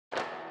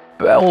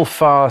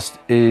Belfast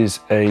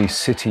is a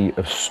city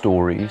of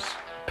stories.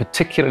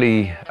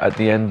 Particularly at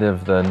the end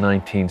of the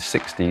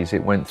 1960s,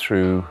 it went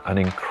through an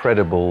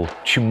incredible,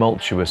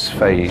 tumultuous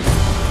phase.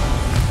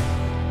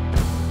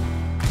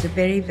 It's a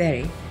very,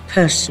 very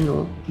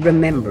personal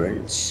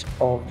remembrance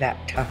of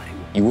that time.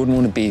 You wouldn't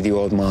want to be the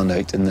old man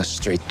out in the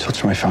street.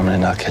 Touch my family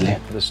and I'll kill you.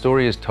 The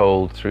story is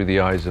told through the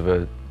eyes of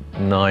a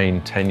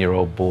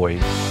 9-10-year-old boy.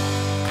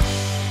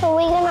 Are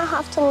we going to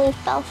have to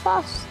leave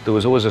Belfast? There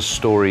was always a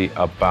story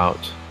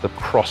about the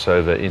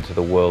crossover into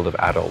the world of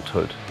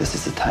adulthood. This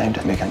is the time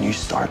to make a new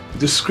start.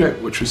 The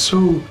script, which was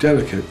so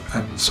delicate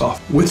and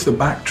soft, with the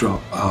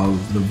backdrop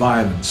of the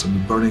violence and the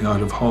burning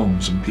out of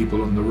homes and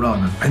people on the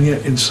run, and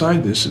yet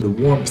inside this, the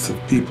warmth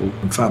of people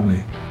and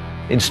family.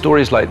 In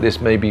stories like this,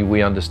 maybe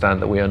we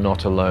understand that we are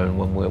not alone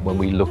when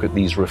we look at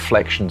these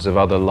reflections of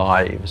other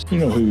lives. You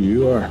know who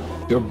you are.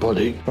 Your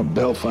buddy from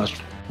Belfast,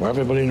 where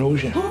everybody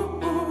knows you.